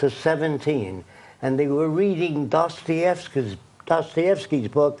old to 17, and they were reading Dostoevsky's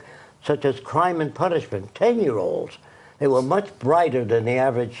book, such as Crime and Punishment, 10-year-olds. They were much brighter than the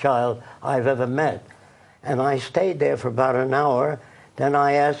average child I've ever met. And I stayed there for about an hour. Then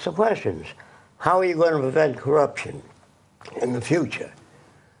I asked the questions. How are you going to prevent corruption in the future?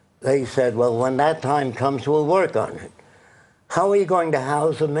 They said, well, when that time comes, we'll work on it. How are you going to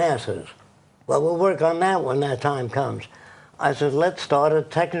house the masses? Well, we'll work on that when that time comes. I said, let's start a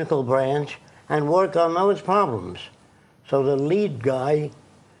technical branch and work on those problems. So the lead guy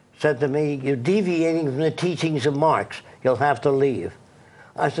said to me, you're deviating from the teachings of Marx. You'll have to leave.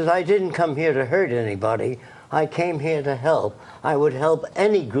 I said, I didn't come here to hurt anybody. I came here to help. I would help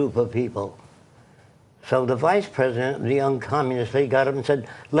any group of people. So the vice president of the Young Communist League got up and said,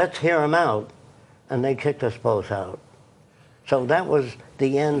 let's hear him out. And they kicked us both out. So that was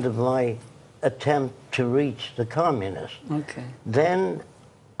the end of my attempt to reach the communists. Okay. Then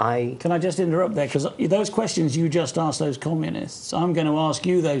Can I just interrupt there? Because those questions you just asked those communists, I'm going to ask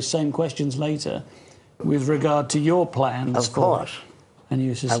you those same questions later with regard to your plans. Of course. A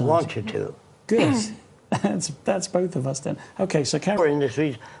new society. I want you to. Good. That's both of us then. Okay, so Our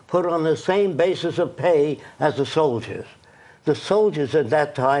industries put on the same basis of pay as the soldiers. The soldiers at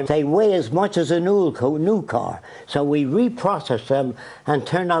that time, they weigh as much as a new car. So we reprocess them and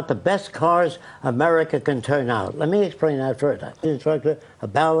turn out the best cars America can turn out. Let me explain that further. Instructor, a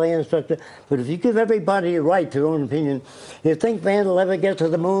ballet instructor, but if you give everybody a right to their own opinion, you think man will ever get to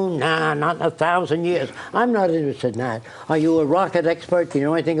the moon? Nah, not in 1,000 years. I'm not interested in that. Are you a rocket expert? Do you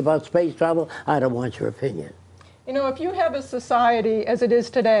know anything about space travel? I don't want your opinion. You know, if you have a society as it is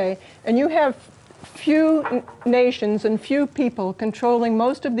today, and you have few nations and few people controlling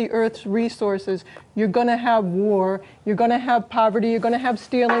most of the Earth's resources, you're going to have war, you're going to have poverty, you're going to have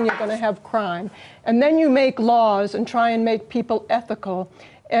stealing, you're going to have crime. And then you make laws and try and make people ethical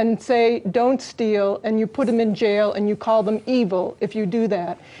and say, don't steal, and you put them in jail and you call them evil if you do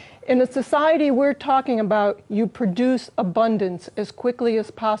that. In a society we're talking about, you produce abundance as quickly as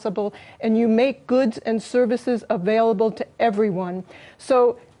possible and you make goods and services available to everyone.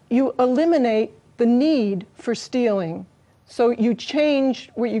 So you eliminate the need for stealing. So you change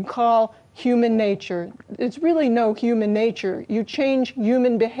what you call human nature. It's really no human nature. You change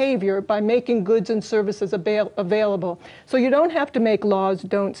human behavior by making goods and services available. So you don't have to make laws,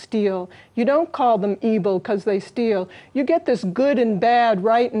 don't steal. You don't call them evil because they steal. You get this good and bad,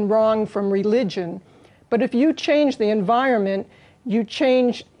 right and wrong from religion. But if you change the environment, you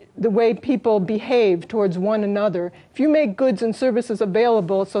change the way people behave towards one another. If you make goods and services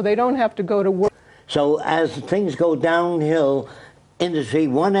available so they don't have to go to work. So as things go downhill, industry,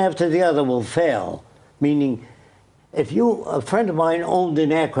 one after the other, will fail. Meaning, a friend of mine owned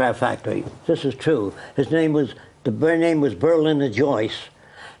an aircraft factory. This is true. His name was Berlin and Joyce.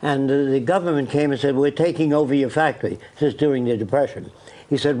 And the government came and said, we're taking over your factory. This is during the Depression.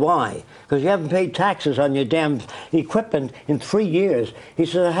 He said, why? Because you haven't paid taxes on your damn equipment in 3 years. He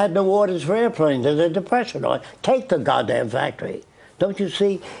said, I had no orders for airplanes in the Depression. Take the goddamn factory. Don't you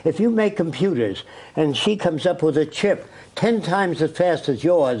see? If you make computers and she comes up with a chip 10 times as fast as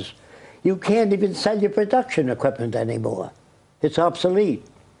yours, you can't even sell your production equipment anymore. It's obsolete.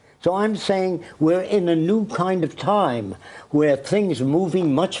 So I'm saying we're in a new kind of time where things are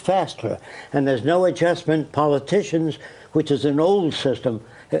moving much faster and there's no adjustment. Politicians, which is an old system,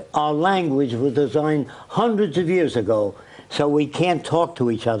 our language was designed hundreds of years ago, so we can't talk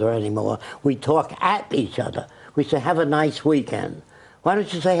to each other anymore. We talk at each other. We say, have a nice weekend. Why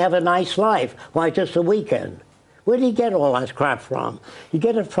don't you say, have a nice life? Why just a weekend? Where do you get all that crap from? You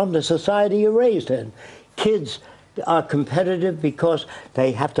get it from the society you're raised in. Kids are competitive because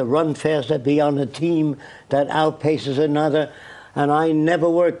they have to run faster, be on a team that outpaces another, and I never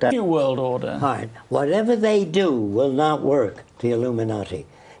worked that. New world order. All right. Whatever they do will not work, the Illuminati,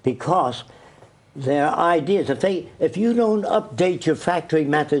 because their ideas, if you don't update your factory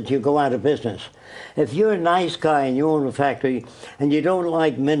methods, you go out of business. If you're a nice guy and you own a factory and you don't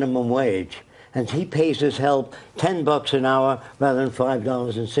like minimum wage, and he pays his help $10 an hour rather than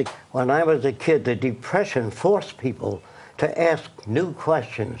 $5.06. When I was a kid, the Depression forced people to ask new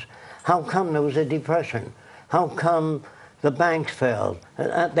questions. How come there was a depression? How come the banks failed?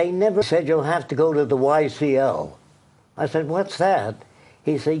 They never said you'll have to go to the YCL. I said, what's that?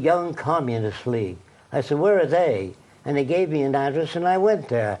 He said, Young Communist League. I said, where are they? And he gave me an address and I went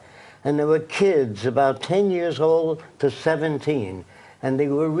there. And there were kids about 10 years old to 17. And they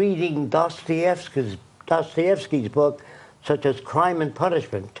were reading Dostoevsky's book, such as Crime and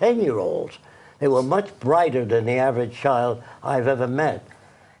Punishment, 10-year-olds. They were much brighter than the average child I've ever met.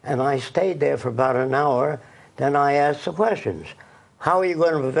 And I stayed there for about an hour. Then I asked the questions. How are you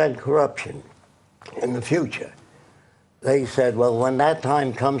going to prevent corruption in the future? They said, well, when that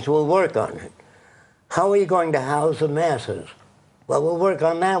time comes, we'll work on it. How are you going to house the masses? Well, we'll work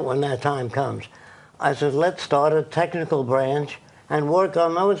on that when that time comes. I said, let's start a technical branch and work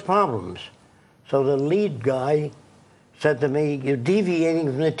on those problems. So the lead guy said to me, you're deviating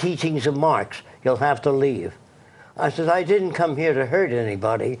from the teachings of Marx. You'll have to leave. I said, I didn't come here to hurt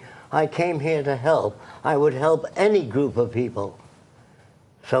anybody. I came here to help. I would help any group of people.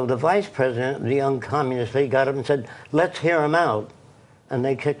 So the vice president of the Young Communist League got up and said, let's hear him out. And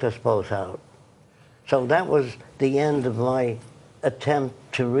they kicked us both out. So that was the end of my attempt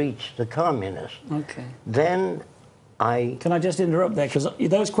to reach the communists. Okay. Then Can I just interrupt there? Because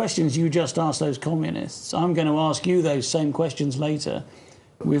those questions you just asked those communists, I'm going to ask you those same questions later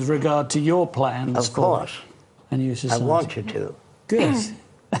with regard to your plans. Of course. A new society. I want you to. Good.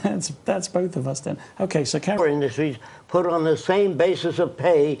 That's both of us then. Okay, so Our industries put on the same basis of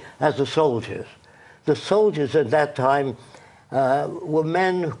pay as the soldiers. The soldiers at that time were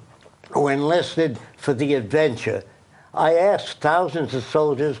men who enlisted for the adventure. I asked thousands of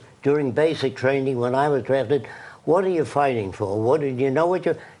soldiers during basic training when I was drafted, what are you fighting for? What did you know what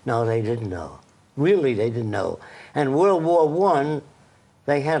you... No, they didn't know. Really, they didn't know. And World War I,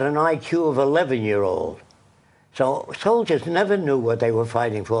 they had an IQ of 11-year-old. So soldiers never knew what they were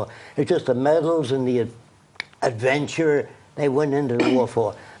fighting for. It's just the medals and the adventure they went into the war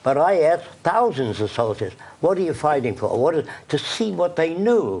for. But I asked thousands of soldiers, what are you fighting for? To see what they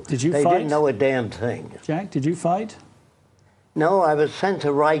knew. Did you fight? They didn't know a damn thing. Jacque, did you fight? No, I was sent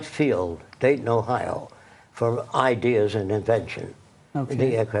to Wright Field, Dayton, Ohio, for ideas and invention in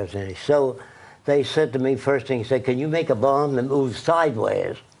the aircraft industry. So they said to me, first thing, said, can you make a bomb that moves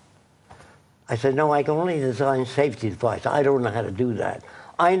sideways? I said, no, I can only design safety devices. I don't know how to do that.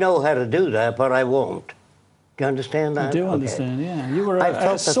 I know how to do that, but I won't. Do you understand that? I do understand, yeah. You were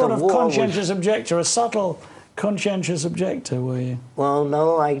a sort of conscientious objector, a subtle conscientious objector, were you? Well,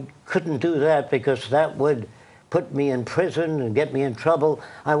 no, I couldn't do that because that would put me in prison and get me in trouble.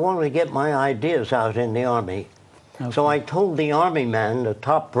 I wanted to get my ideas out in the Army. Okay. So I told the Army men, the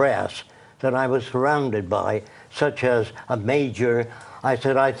top brass, that I was surrounded by, such as a major. I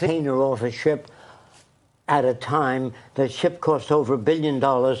said, I think you're off a ship at a time. The ship costs over $1 billion.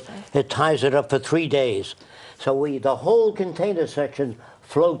 It ties it up for 3 days. So the whole container section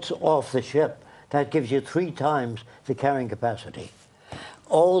floats off the ship. That gives you 3 times the carrying capacity.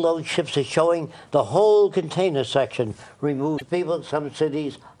 All those ships are showing the whole container section removes people, some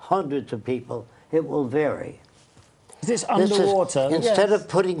cities, hundreds of people. It will vary. Is this underwater? Instead of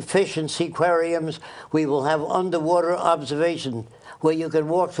putting fish in seaquariums, we will have underwater observation where you can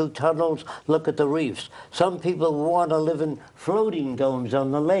walk through tunnels, look at the reefs. Some people want to live in floating domes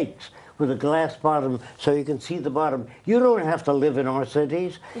on the lakes with a glass bottom so you can see the bottom. You don't have to live in our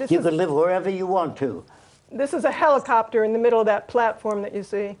cities. You can live wherever you want to. This is a helicopter in the middle of that platform that you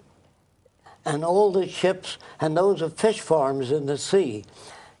see. And all the ships, and those are fish farms in the sea.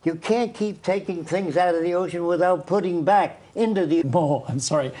 You can't keep taking things out of the ocean without putting back into the... More, I'm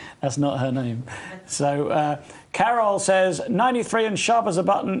sorry, that's not her name. So Carol says, 93 and sharp as a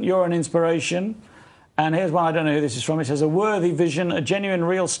button, you're an inspiration. And here's one, I don't know who this is from. It says, a worthy vision, a genuine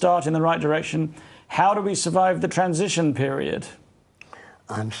real start in the right direction. How do we survive the transition period?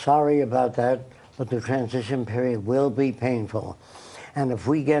 I'm sorry about that, but the transition period will be painful. And if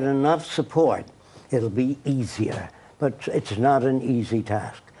we get enough support, it'll be easier. But it's not an easy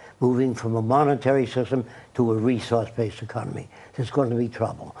task. Moving from a monetary system to a resource-based economy. There's going to be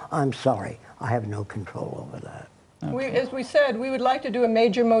trouble. I'm sorry. I have no control over that. Okay. As we said, we would like to do a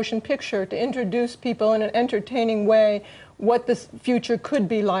major motion picture to introduce people in an entertaining way what this future could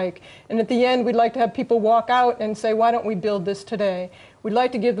be like. And at the end, we'd like to have people walk out and say, why don't we build this today? We'd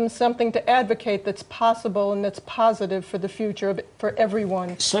like to give them something to advocate that's possible and that's positive for the future for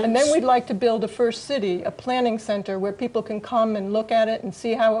everyone. And then we'd like to build a first city, a planning center where people can come and look at it and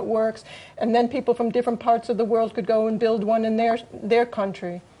see how it works. And then people from different parts of the world could go and build one in their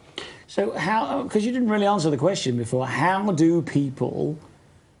country. So how, because you didn't really answer the question before, how do people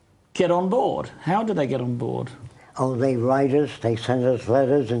get on board? How do they get on board? Oh, they write us, they send us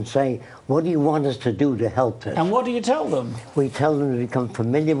letters and say, what do you want us to do to help this? And what do you tell them? We tell them to become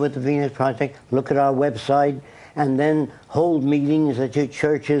familiar with the Venus Project, look at our website, and then hold meetings at your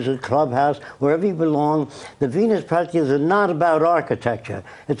churches, at clubhouse, wherever you belong. The Venus Project is not about architecture.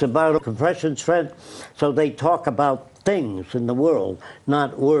 It's about compression strength. So they talk about things in the world,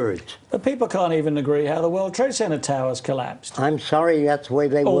 not words. But people can't even agree how the World Trade Center towers collapsed. I'm sorry, that's the way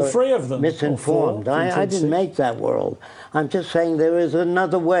they were. All 3 of them. Misinformed. I didn't make that world. I'm just saying there is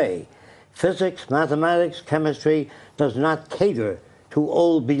another way. Physics, mathematics, chemistry does not cater to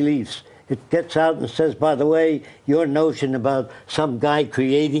old beliefs. It gets out and says, by the way, your notion about some guy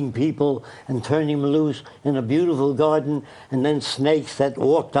creating people and turning them loose in a beautiful garden, and then snakes that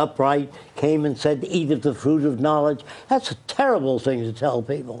walked upright came and said, eat of the fruit of knowledge. That's a terrible thing to tell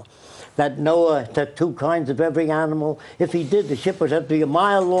people. That Noah had 2 kinds of every animal. If he did, the ship would have to be a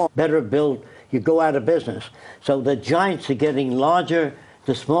mile long. Better built, you go out of business. So the giants are getting larger.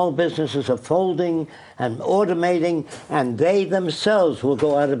 The small businesses are folding and automating, and they themselves will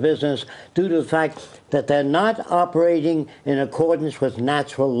go out of business due to the fact that they're not operating in accordance with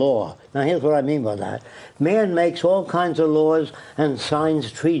natural law. Now, here's what I mean by that. Man makes all kinds of laws and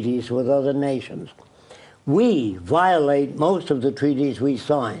signs treaties with other nations. We violate most of the treaties we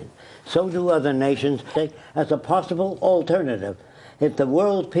sign. So do other nations as a possible alternative. If the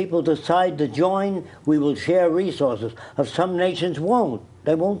world people decide to join, we will share resources. If some nations won't,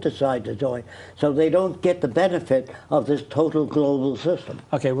 they won't decide to join. So they don't get the benefit of this total global system.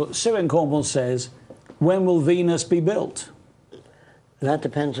 Okay, well, Sue in Cornwall says, when will Venus be built? That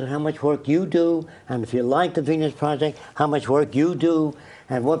depends on how much work you do, and if you like the Venus Project, how much work you do,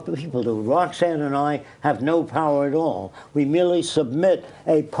 and what people do. Roxanne and I have no power at all. We merely submit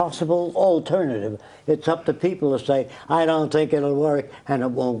a possible alternative. It's up to people to say, I don't think it'll work, and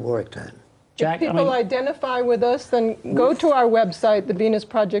it won't work then. Jacque, if people identify with us, then go to our website,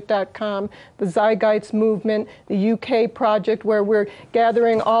 thevenusproject.com, the Zeitgeist Movement, the UK project, where we're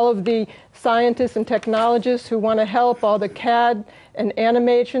gathering all of the scientists and technologists who want to help, all the CAD and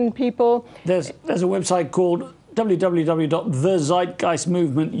animation people. There's a website called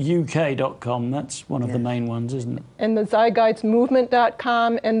www.thezeitgeistmovementuk.com. That's one of the main ones, isn't it? And the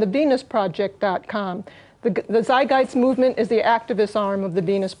zeitgeistmovement.com and thevenusproject.com. The Zeitgeist Movement is the activist arm of the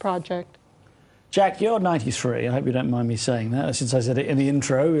Venus Project. Jacque, you're 93. I hope you don't mind me saying that, since I said it in the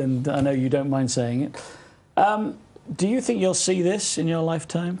intro, and I know you don't mind saying it. Do you think you'll see this in your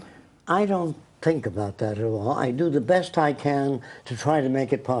lifetime? I don't think about that at all. I do the best I can to try to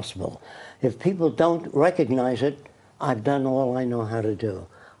make it possible. If people don't recognize it, I've done all I know how to do.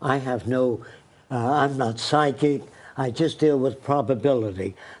 I have no, I'm not psychic. I just deal with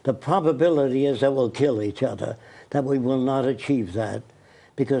probability. The probability is that we'll kill each other, that we will not achieve that,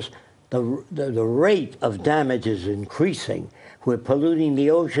 because the rate of damage is increasing. We're polluting the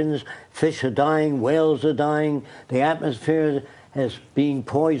oceans, fish are dying, whales are dying, the atmosphere is being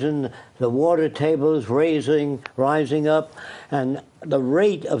poisoned, the water table is rising up, and the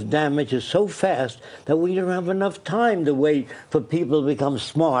rate of damage is so fast that we don't have enough time to wait for people to become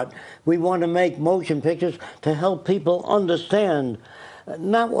smart. We want to make motion pictures to help people understand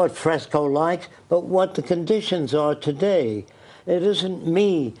not what Fresco likes, but what the conditions are today. It isn't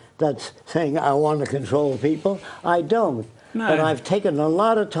me that's saying I want to control people. I don't. No. But I've taken a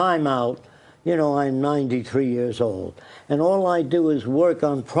lot of time out. You know, I'm 93 years old, and all I do is work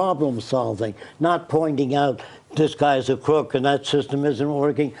on problem solving, not pointing out this guy's a crook and that system isn't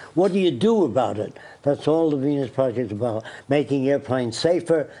working. What do you do about it? That's all the Venus Project is about. Making airplanes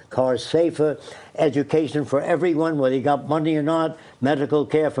safer, cars safer, education for everyone, whether you got money or not, medical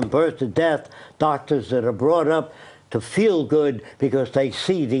care from birth to death, doctors that are brought up to feel good because they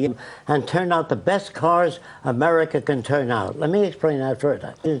see and turn out the best cars America can turn out. Let me explain that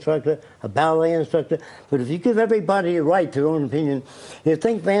further. Instructor, a ballet instructor, but if you give everybody a right to their own opinion, you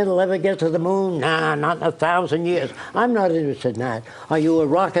think man will ever get to the moon? Nah, not in 1,000 years. I'm not interested in that. Are you a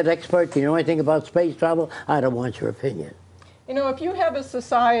rocket expert? Do you know anything about space travel? I don't want your opinion. You know, if you have a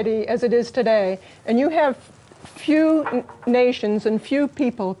society as it is today, and you have few nations and few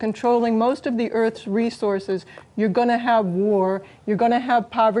people controlling most of the Earth's resources, you're going to have war, you're going to have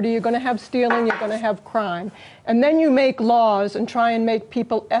poverty, you're going to have stealing, you're going to have crime. And then you make laws and try and make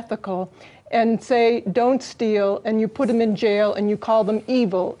people ethical and say, don't steal, and you put them in jail and you call them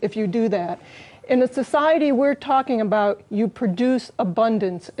evil if you do that. In a society we're talking about, you produce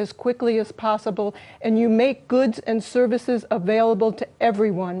abundance as quickly as possible and you make goods and services available to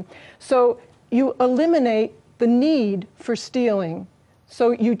everyone. So you eliminate the need for stealing.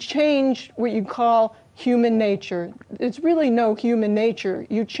 So you change what you call human nature. It's really no human nature.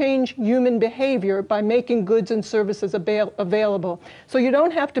 You change human behavior by making goods and services available. So you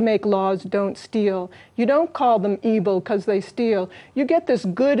don't have to make laws, don't steal. You don't call them evil because they steal. You get this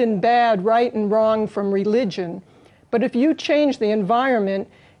good and bad, right and wrong from religion. But if you change the environment,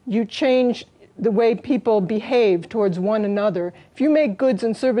 you change the way people behave towards one another. If you make goods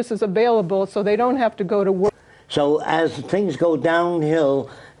and services available so they don't have to go to work. So as things go downhill,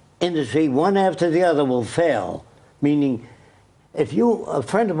 industry, one after the other, will fail. Meaning, a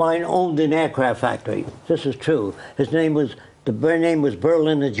friend of mine owned an aircraft factory. This is true. The name was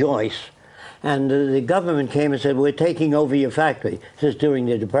Berliner Joyce. And the government came and said, we're taking over your factory. This is during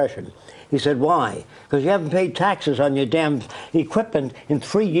the Depression. He said, why? Because you haven't paid taxes on your damn equipment in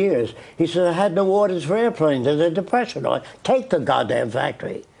 3 years. He said, I had no orders for airplanes. There's a depression. Take the goddamn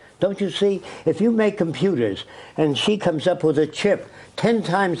factory. Don't you see? If you make computers and she comes up with a chip 10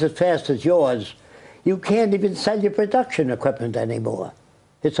 times as fast as yours, you can't even sell your production equipment anymore.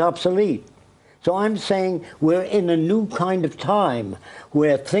 It's obsolete. So I'm saying we're in a new kind of time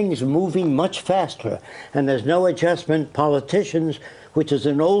where things are moving much faster and there's no adjustment. Politicians, which is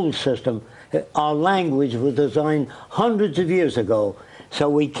an old system, our language was designed hundreds of years ago, so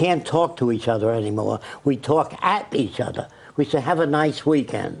we can't talk to each other anymore. We talk at each other. We say, have a nice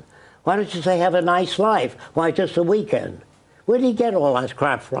weekend. Why don't you say, have a nice life? Why just a weekend? Where do you get all that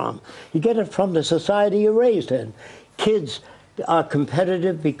crap from? You get it from the society you're raised in. Kids are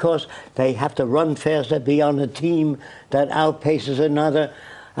competitive because they have to run faster, be on a team that outpaces another,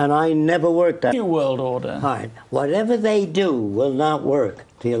 and I never worked that. New world order. All right. Whatever they do will not work,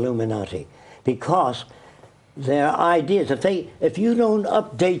 the Illuminati, because their ideas, if you don't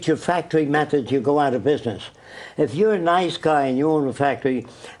update your factory methods, you go out of business. If you're a nice guy and you own a factory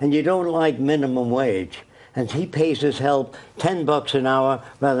and you don't like minimum wage, and he pays his help $10 an hour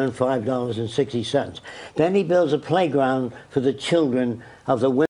rather than $5.60, then he builds a playground for the children of the women.